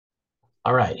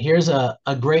All right, here's a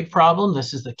great problem.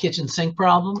 This is the kitchen sink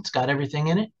problem. It's got everything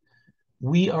in it.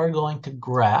 We are going to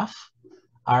graph.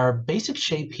 Our basic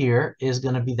shape here is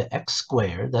going to be the x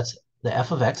squared. That's the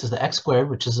f of x is the x squared,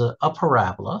 which is a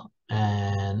parabola.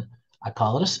 And I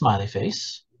call it a smiley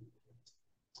face.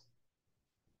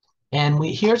 And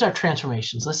here's our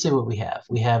transformations. Let's see what we have.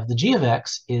 We have the g of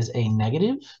x is a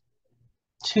negative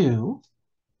 2,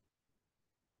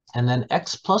 and then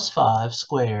x plus 5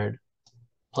 squared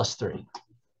plus 3.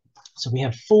 So we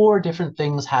have 4 different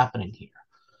things happening here.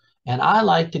 And I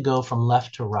like to go from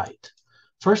left to right.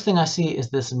 First thing I see is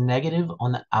this negative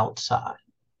on the outside,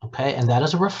 okay? And that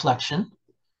is a reflection.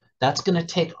 That's going to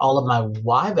take all of my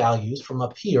y values from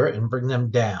up here and bring them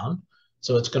down.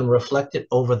 So it's going to reflect it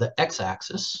over the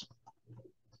x-axis.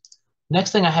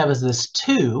 Next thing I have is this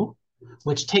 2,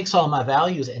 which takes all my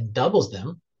values and doubles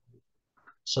them.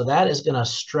 So that is going to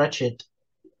stretch it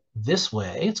this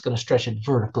way. It's going to stretch it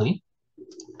vertically.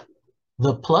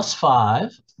 The plus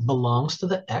 5 belongs to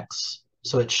the x,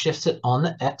 so it shifts it on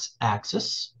the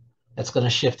x-axis. That's going to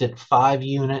shift it 5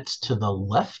 units to the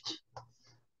left.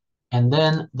 And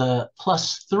then the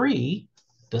plus 3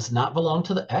 does not belong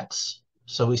to the x,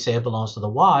 so we say it belongs to the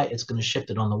y. It's going to shift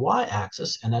it on the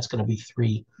y-axis, and that's going to be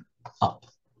 3 up.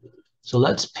 So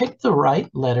let's pick the right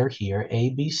letter here,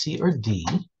 A, B, C, or D.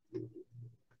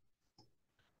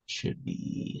 Should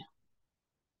be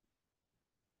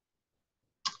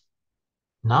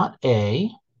not A.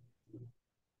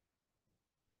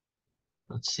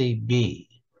 Let's see, B.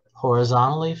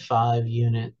 Horizontally, 5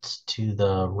 units to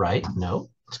the right. No,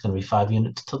 it's going to be 5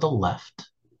 units to the left.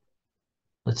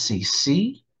 Let's see,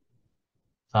 C.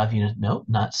 5 units. No,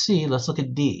 not C. Let's look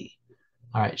at D.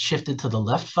 All right, shifted to the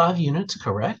left 5 units,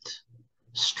 correct.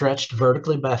 Stretched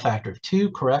vertically by a factor of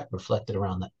 2, correct. Reflected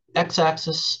around the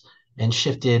x-axis and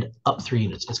shifted up 3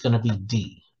 units. It's going to be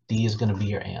D. D is going to be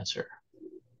your answer.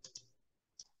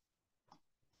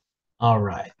 All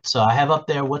right, so I have up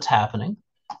there what's happening.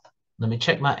 Let me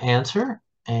check my answer,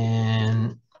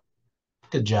 and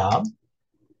good job.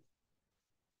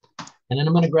 And then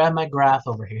I'm going to grab my graph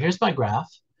over here. Here's my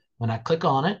graph. When I click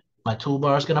on it, my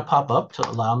toolbar is going to pop up to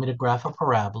allow me to graph a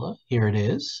parabola. Here it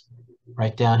is.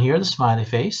 Right down here, the smiley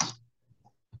face.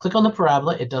 Click on the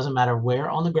parabola. It doesn't matter where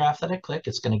on the graph that I click.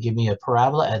 It's going to give me a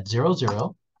parabola at 0,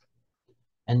 0.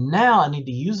 And now I need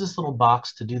to use this little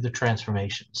box to do the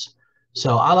transformations.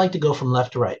 So I like to go from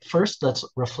left to right. First, let's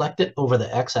reflect it over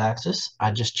the x-axis.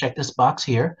 I just check this box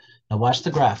here. Now watch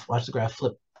the graph. Watch the graph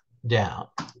flip down.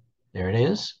 There it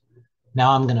is.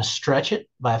 Now I'm going to stretch it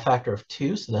by a factor of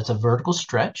 2. So that's a vertical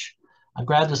stretch. I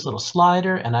grab this little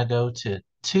slider and I go to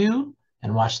 2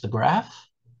 and watch the graph.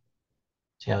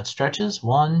 See how it stretches?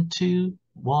 1, 2,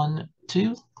 1,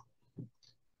 2.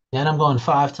 Then I'm going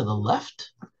 5 to the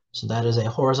left. So that is a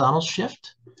horizontal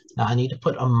shift. Now I need to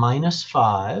put a minus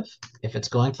 5 if it's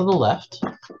going to the left.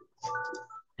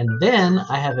 And then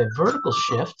I have a vertical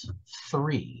shift,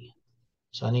 3.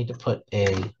 So I need to put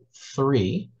a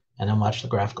 3 and then watch the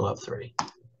graph go up 3.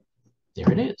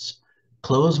 There it is.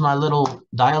 Close my little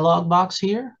dialog box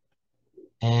here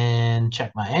and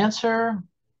check my answer.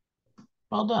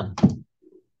 Well done.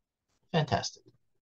 Fantastic.